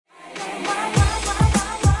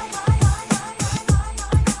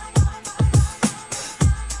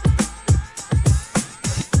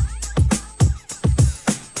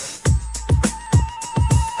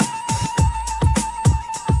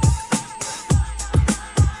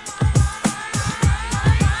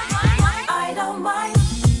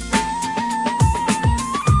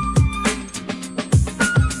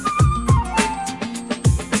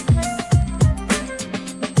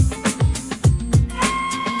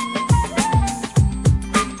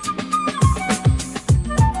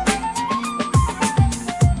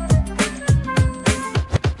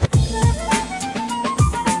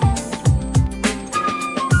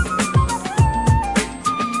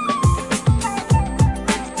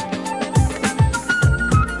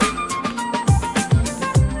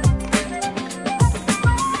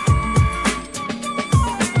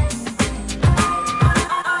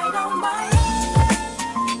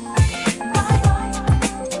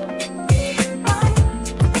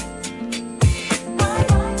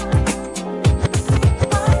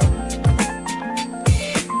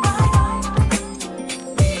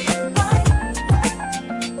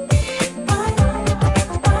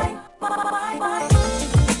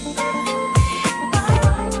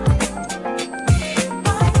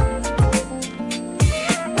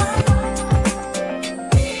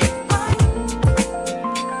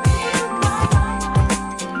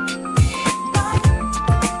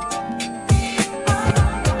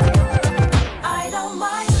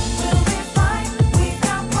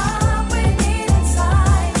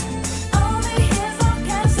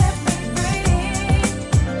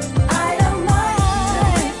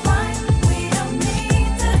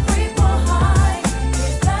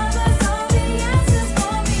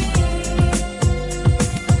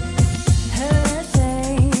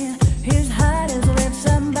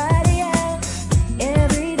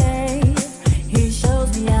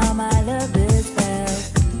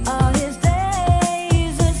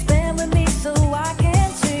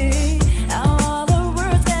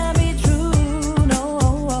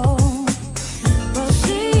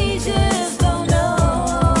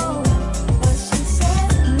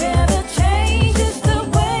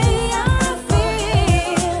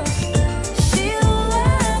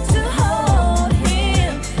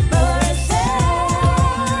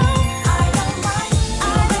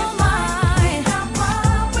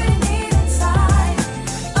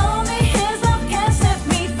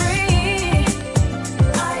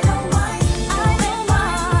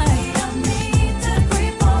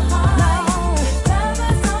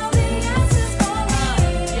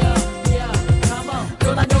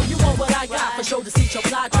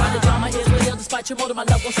lie. Try to dry my ears with ill despite your motive. My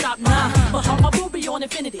love won't stop now. But how my boo be on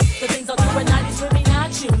infinity. The things I'll do at night is with me,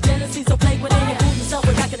 not you. Jealousy so plague within you. Fool yourself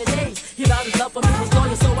way back in the days. He vowed his love for me was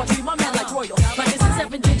loyal, so I treat my man like royal. My hits is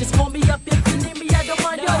 7 digits. Call me up if you need me. I don't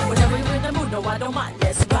mind, yo. Whenever you're in the mood, no, I don't mind.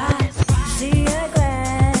 Let's ride. See a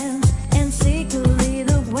glance and secretly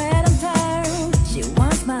look where I'm turned. She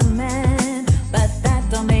wants my man, but that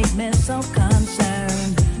don't make me so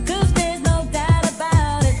concerned. 'Cause there's no doubt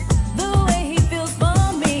about it, the way he feels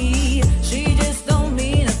for me. She just don't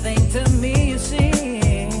mean a thing to me, you see.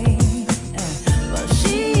 Well,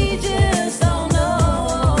 she just don't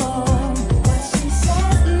know what she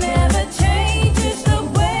says. Never changes the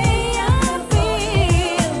way I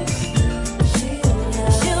feel.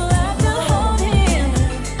 She'll have to hold him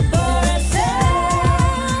for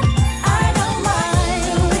herself. I don't mind.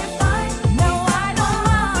 No, I don't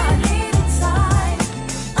mind.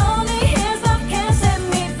 Only his love can set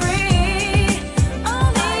me free.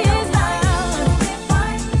 Only his love.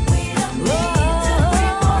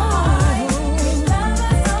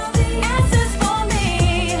 Answers for me.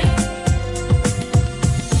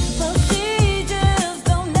 But she just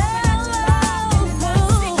don't know.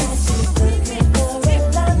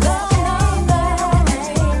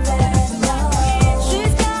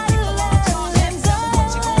 She's got to let on him go.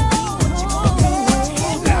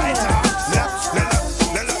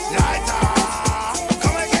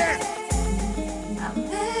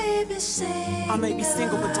 I may be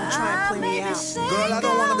single, but don't try and play me out. Girl, I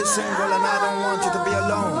don't wanna be single and I don't want you to be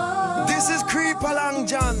alone. This is Creep Along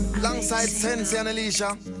John, alongside Sensei and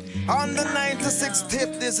Alicia. On the 96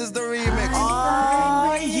 tip, this is the remix.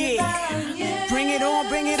 Oh, yeah. Bring it on,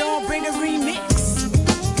 bring it on, bring a remix.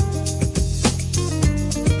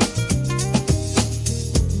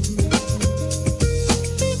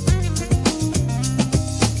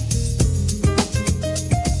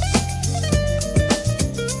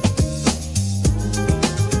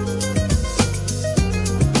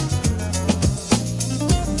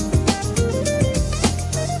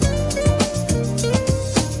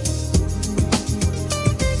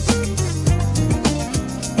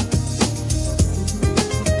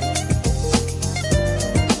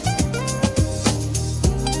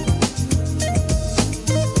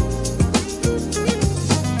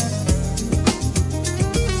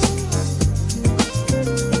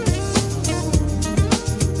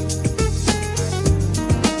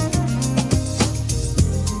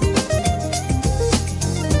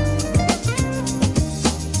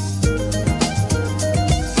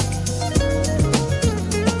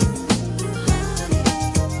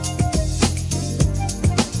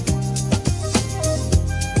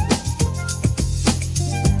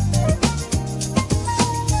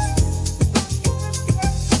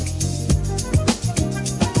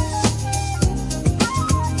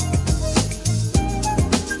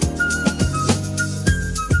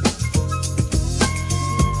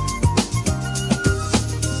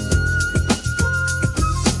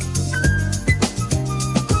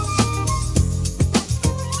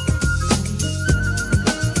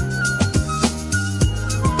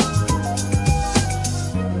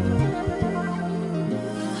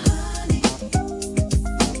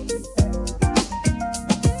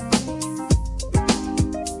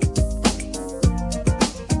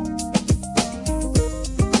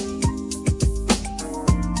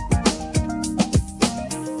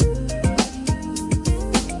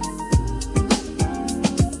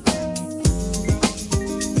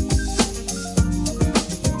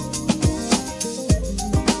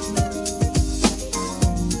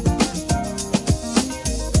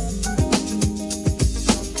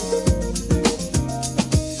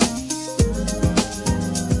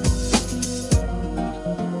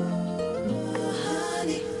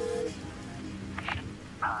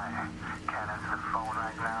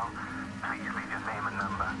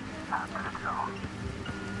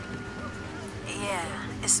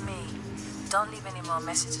 It's me. Don't leave any more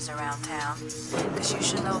messages around town, 'cause you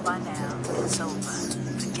should know by now it's over.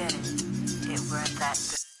 Forget it. It weren't that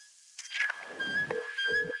good.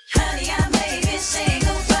 Honey, I may be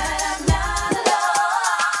single, but I'm not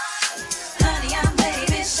alone. Honey, I may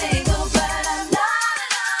be single, but I'm not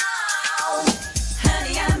alone.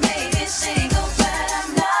 Honey, I may be single, but I'm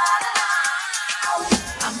not alone.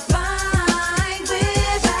 I'm fine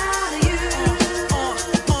without you.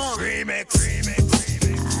 Remix.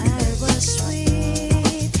 I was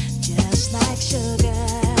sweet, just like sugar.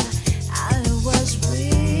 I was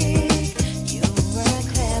weak, you were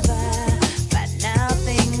clever. But now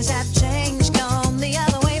things have changed, gone the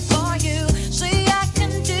other way for you. See, I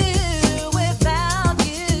can do without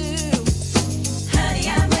you. Honey,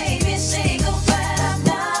 I may be single,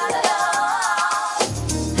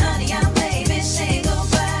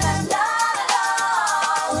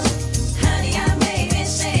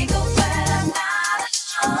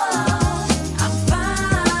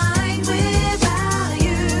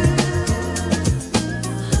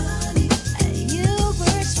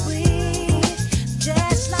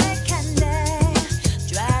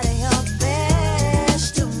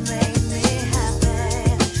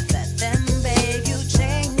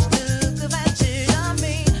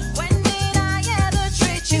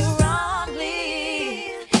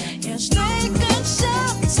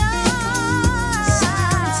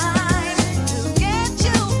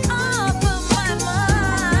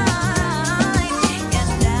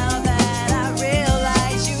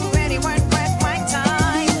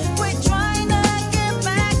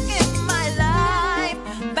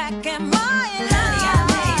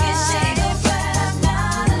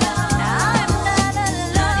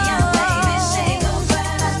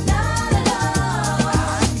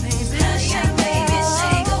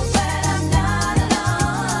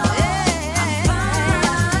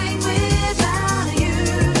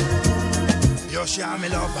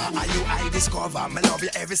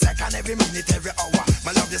 every second, every minute, every hour.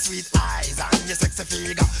 My love your sweet eyes and your sexy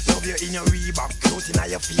figure. Love you in your Reebok, clothes in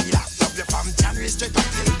your feet. Love you from January straight up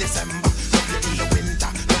till December. Love you in the winter,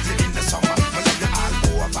 love you in the summer. My love you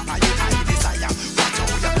all over, and you I desire. Watch how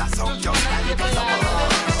you blossom just like a summer.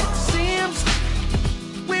 Seems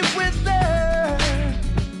we wither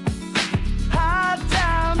hard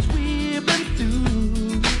times we've been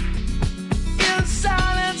through. In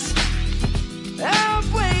silence, I've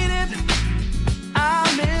waited.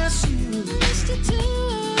 I miss you. Missed you too.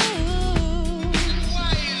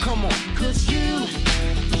 Come on. 'Cause you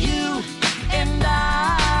and I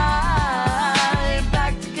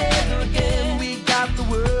back together again. We got the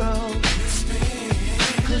world.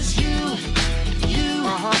 'Cause you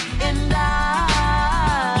and I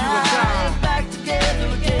back together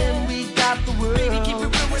again. We got the world. Baby, keep it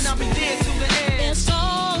real when I'll be there till the end. It's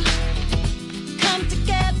all come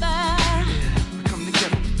together. Come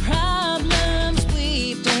together. Problems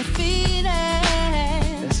we've defeated.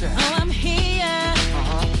 That's right. Oh, I'm here,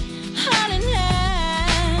 heart in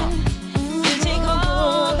hand, to take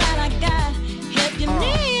all that I got if you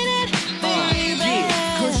need it, baby.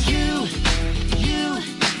 'Cause you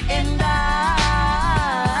and I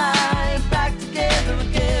back together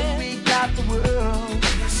again. We got the world.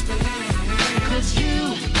 'Cause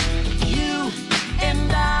you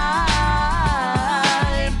and I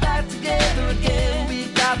back together again. We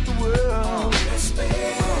got the world.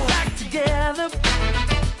 Back together.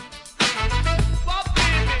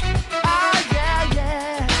 Ah, yeah,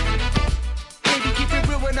 yeah. Baby, keep it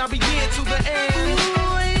real when I'll be here till the end.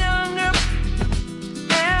 Ooh, younger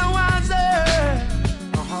and wiser.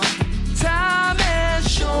 Time has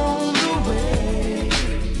shown the way.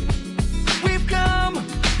 We've come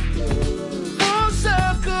full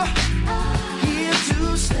circle, here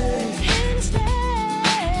to stay.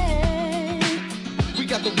 We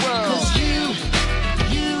got the world. 'Cause you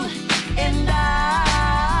and I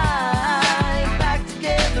back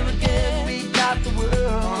together again. We got the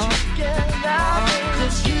world. Together.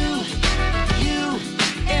 'Cause you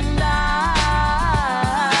and I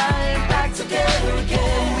back together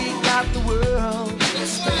again. We got the world.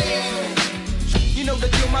 You know the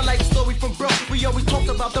deal, my life story from broke. We always talked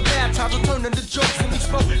about the bad times, we're turning to jokes. When we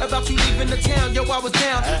spoke about you leaving the town, yo, I was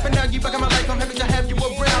down. But now you back in my life, I'm happy to have you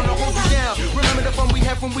around. I'll hold you down. Remember the fun we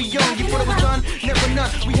had when we young. You thought it was done, never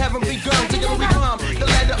none. We haven't begun. Together we climb the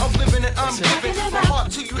ladder of living, and I'm giving my heart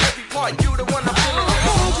to you every part. You the one I'm feeling.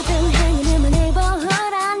 Had you been hanging in my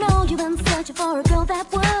neighborhood? I know you've been searching for a girl that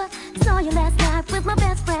would. Saw you last night with my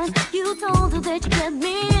best friend. You told her that you kept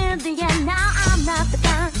me in the end. Now I'm not the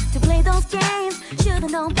kind to play those games.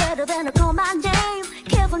 Should've known better than to call my name.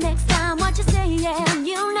 Careful next time what you say, and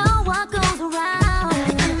you know what goes around.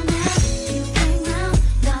 You came round,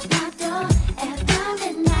 knocked my door after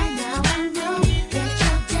midnight. Now I know that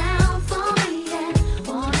you're down for me and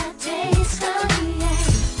wanna taste of me. And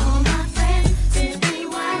all my friends said be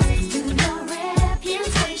wise to your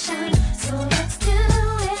reputation. So let's do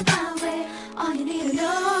it my way. All you need to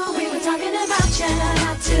know, we were talking about you,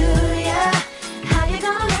 not to ya. How you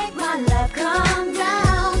gonna make my love come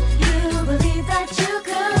down? You believe that you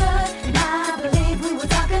could, and I believe we were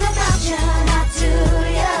talking about you, not to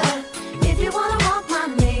ya. If you wanna walk my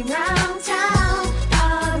name round town,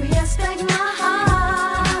 I'll respect my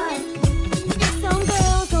heart. Some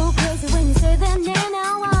girls go crazy when you say their name.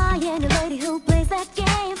 Now I ain't a lady who plays that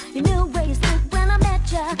game. You knew where you stood when I met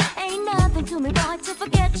ya. Ain't nothing to me, boy, to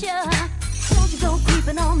forget ya. Don't you go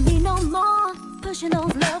creeping on me no more. Pushing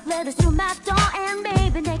those love letters through my door. And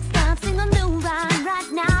baby, next time sing a new rhyme. Right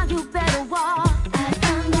now you better walk. I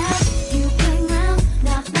found out you came round,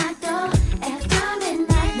 knocked my door after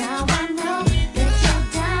midnight. Now I know that you're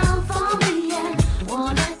down for me and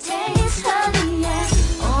wanna taste honey. And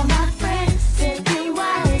all my friends said be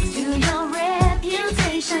wise to your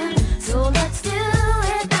reputation. So let's do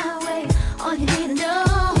it that way. All you need to know,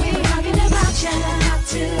 we're talking about you, not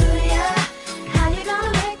to ya. How you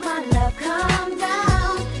gonna make my love come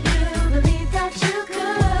down? You believe that you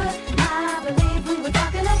could. I believe we were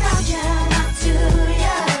talking about you, not to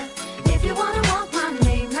ya. If you wanna walk my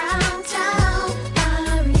name round town, I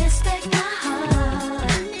respect my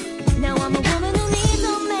heart. Now I'm a woman who needs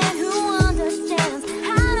a man who understands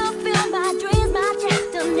how to feel my dreams, my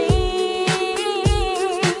destiny.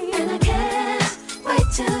 And I can't wait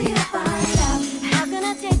till you find out. How can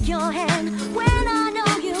I take your hand when I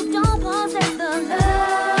know you don't possess the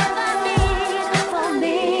love I need for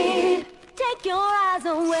me? Take your eyes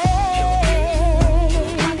away.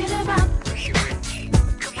 Talking about,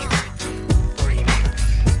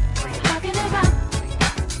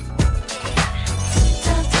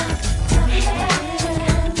 talking about,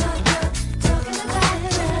 talking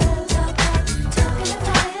about.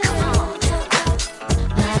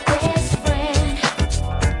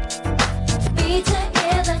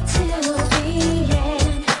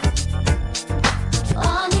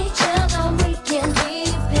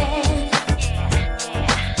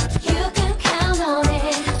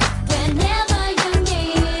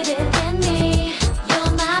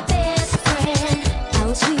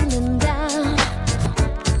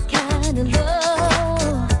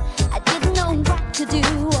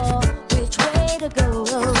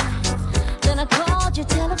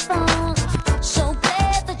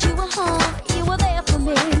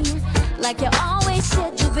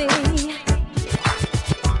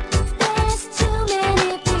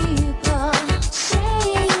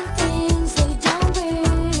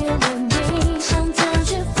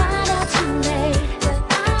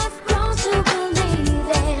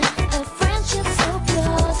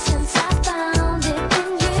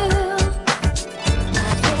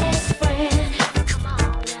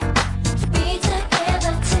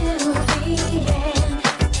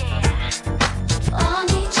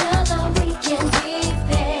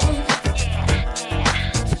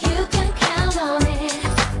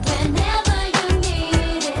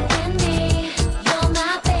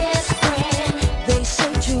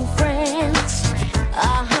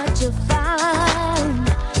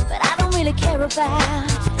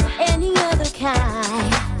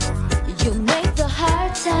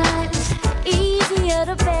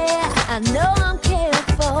 I know I'm cared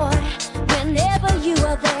for whenever you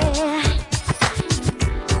are there.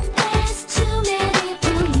 There's too many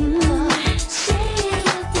people saying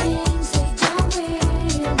the things they don't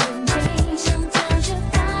really mean. Sometimes you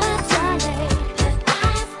find, darling, that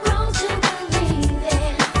I've grown to believe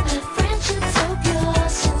in a friendship so pure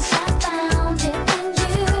since I found it in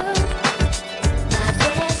you, my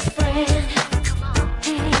best friend.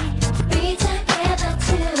 Hey, be together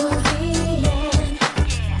till the end.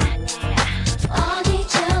 On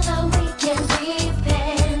each other we can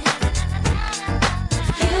depend.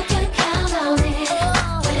 You can count on it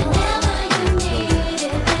whenever you need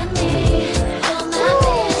it. And me, you're my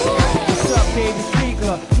best friend. What's up, baby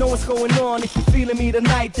speaker? Know what's going on. If you're feeling me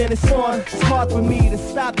tonight, then it's on. It's hard for me to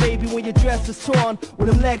stop, baby, when your dress is torn. With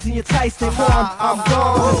them legs and your tights, they on. I'm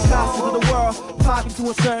gone. Just gossip of the world. Popping to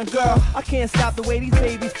a certain girl. I can't stop the way these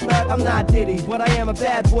babies flirt. I'm not Diddy, but I am a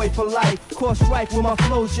bad boy for life. Course right where my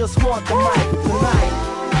flows just haunt the mic tonight.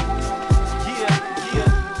 Yeah,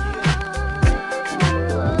 yeah.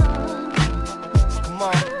 Come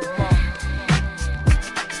on, come on.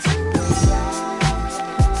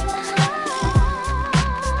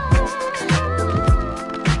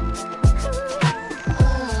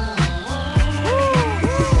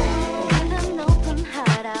 With an open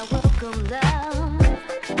heart, I welcome love.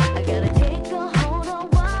 I gotta take a hold of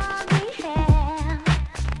what we have.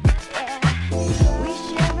 Yeah, we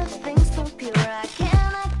share a thing so pure I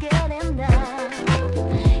cannot get enough.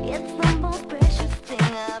 It's the most precious thing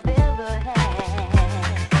I've ever had.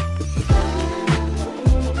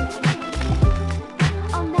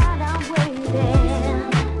 All night I'm waiting.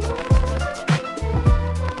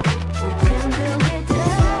 We can build it up.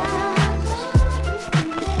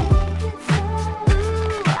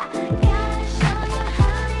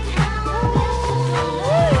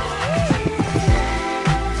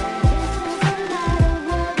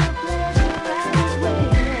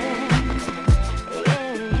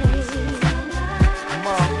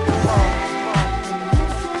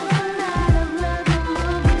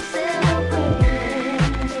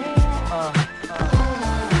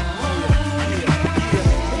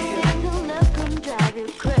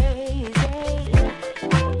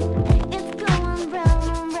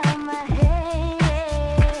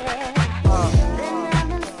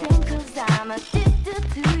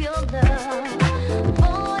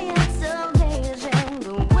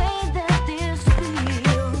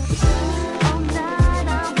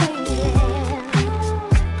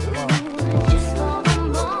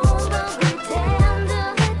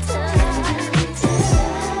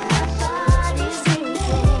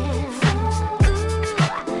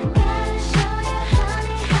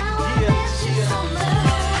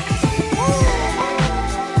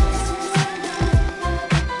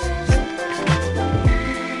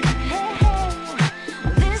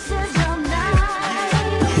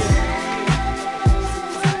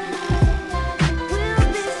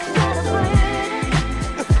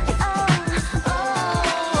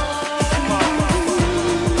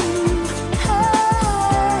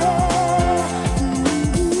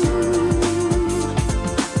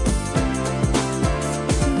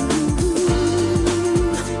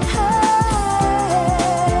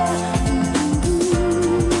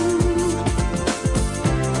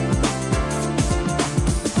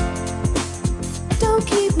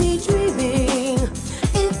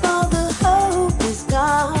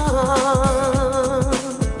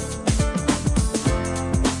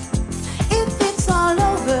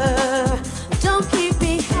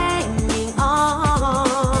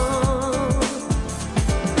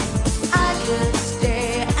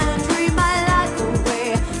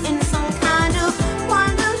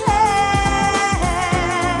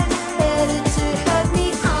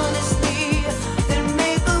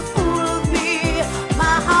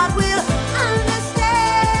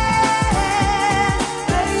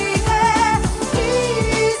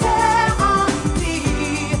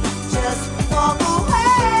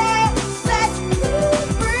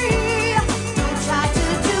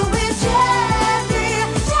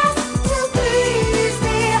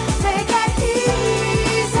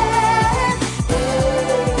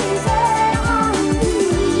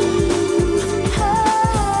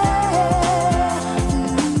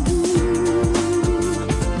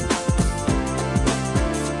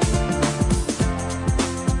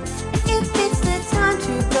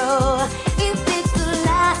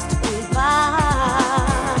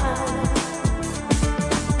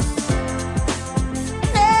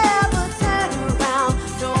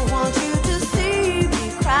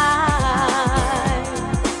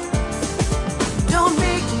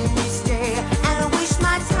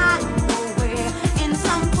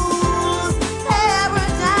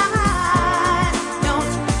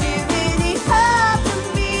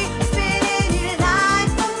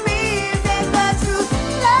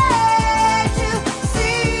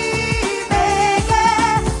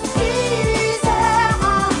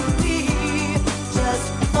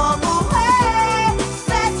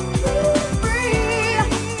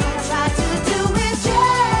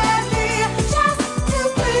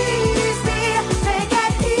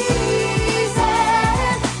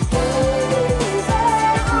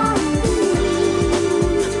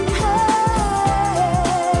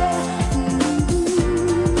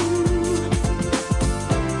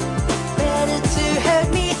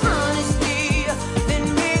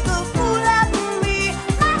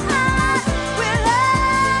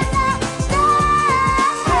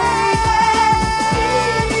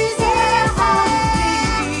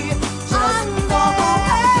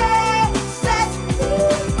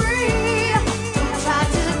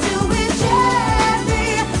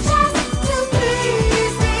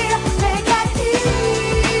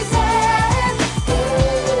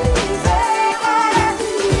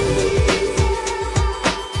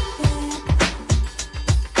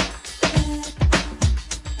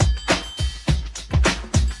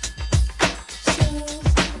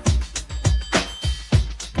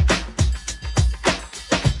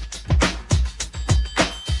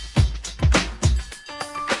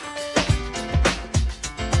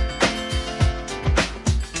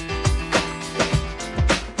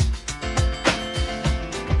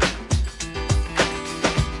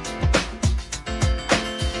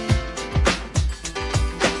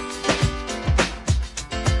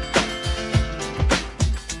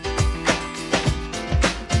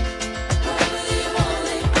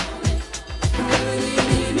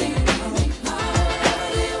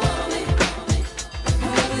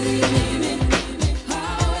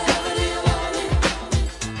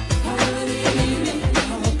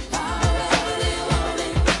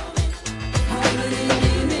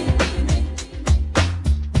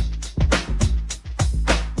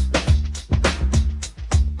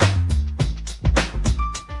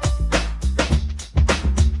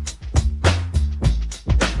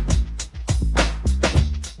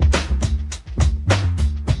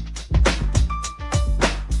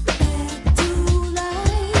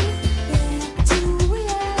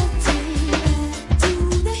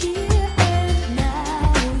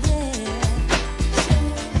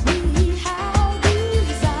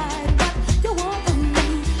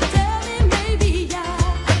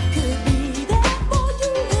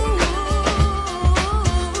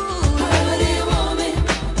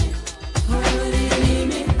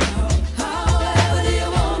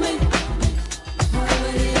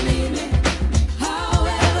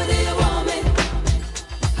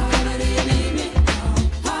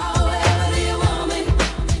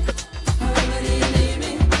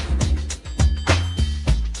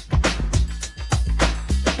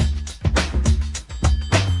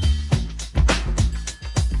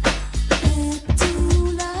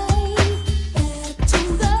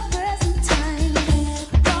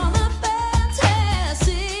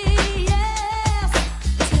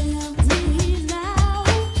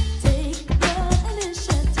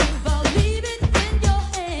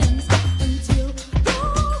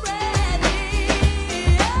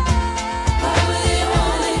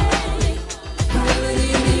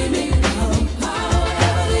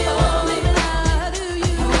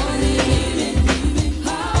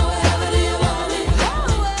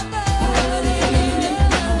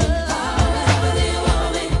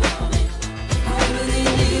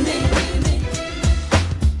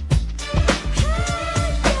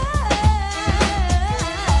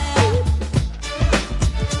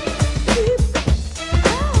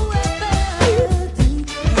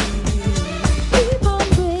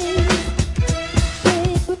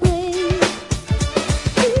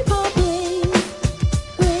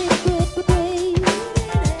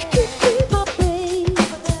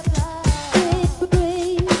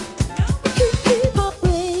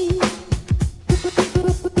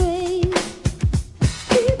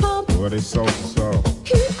 it's soul to soul.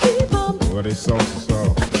 What is soul to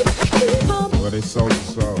soul? What is soul to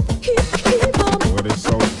soul? What is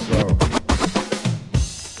soul to soul?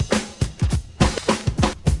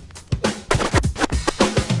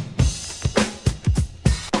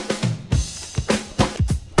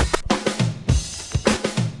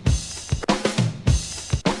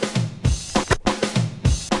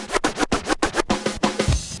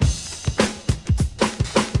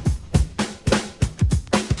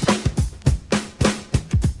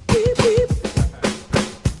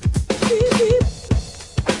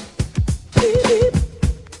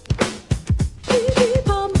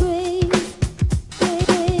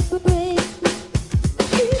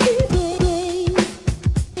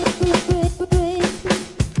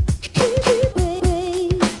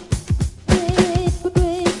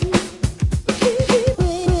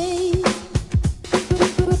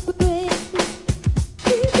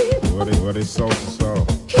 What is soul to soul?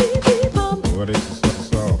 What is soul?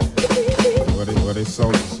 What is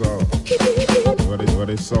soul to soul? What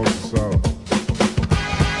is soul to soul?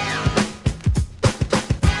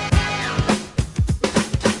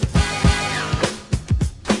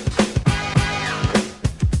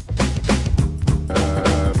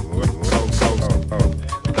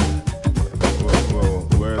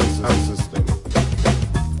 Where is the sound system?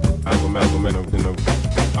 Amalgamate of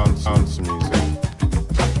answer music.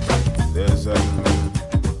 There's a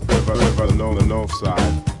river on the north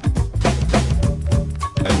side,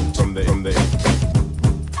 and from the east,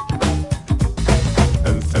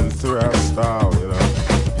 and through our style, you know,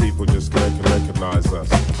 people just recognize us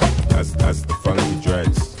as the funky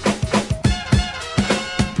dreads.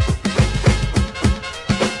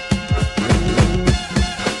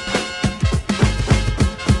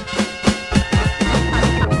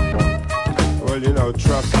 Well, you know,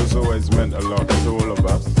 trust has always meant a lot to all of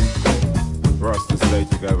us. For us to stay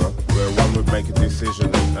together, where one would make a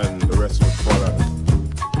decision and the rest would follow.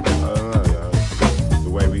 I don't know, you know, the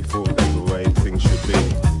way we thought, the way things should be,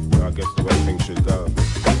 I guess the way things should go,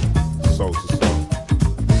 soul to soul.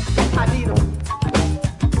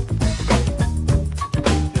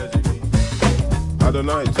 I don't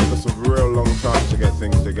know, it took us a real long time to get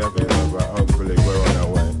things together, you know, but hopefully we're on our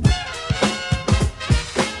way.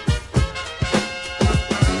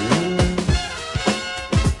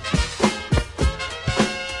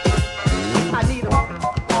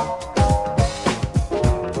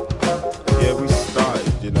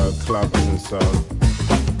 Clubs and so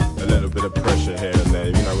a little bit of pressure here and there,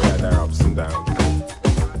 you know, we had our ups and downs.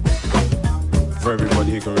 For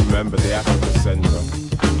everybody who can remember the Africa center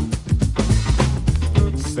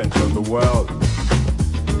of the world,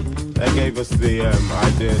 they gave us the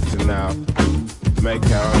idea to now make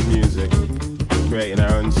our own music, creating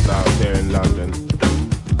our own styles here in London.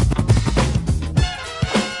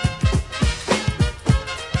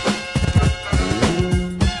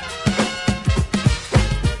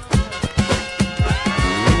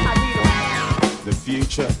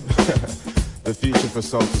 The future for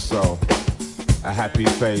soul to soul, a happy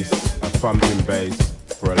face, a thumping bass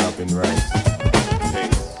for a loving race.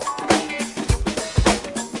 Peace.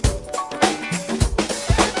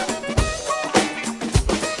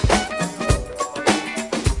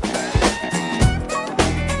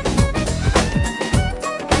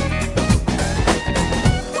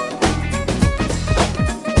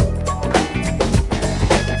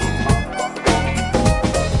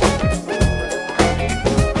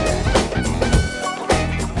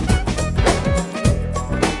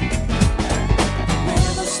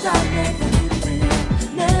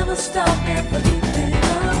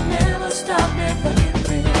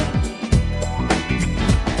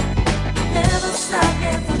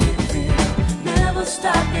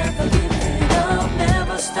 Stop,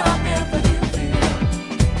 never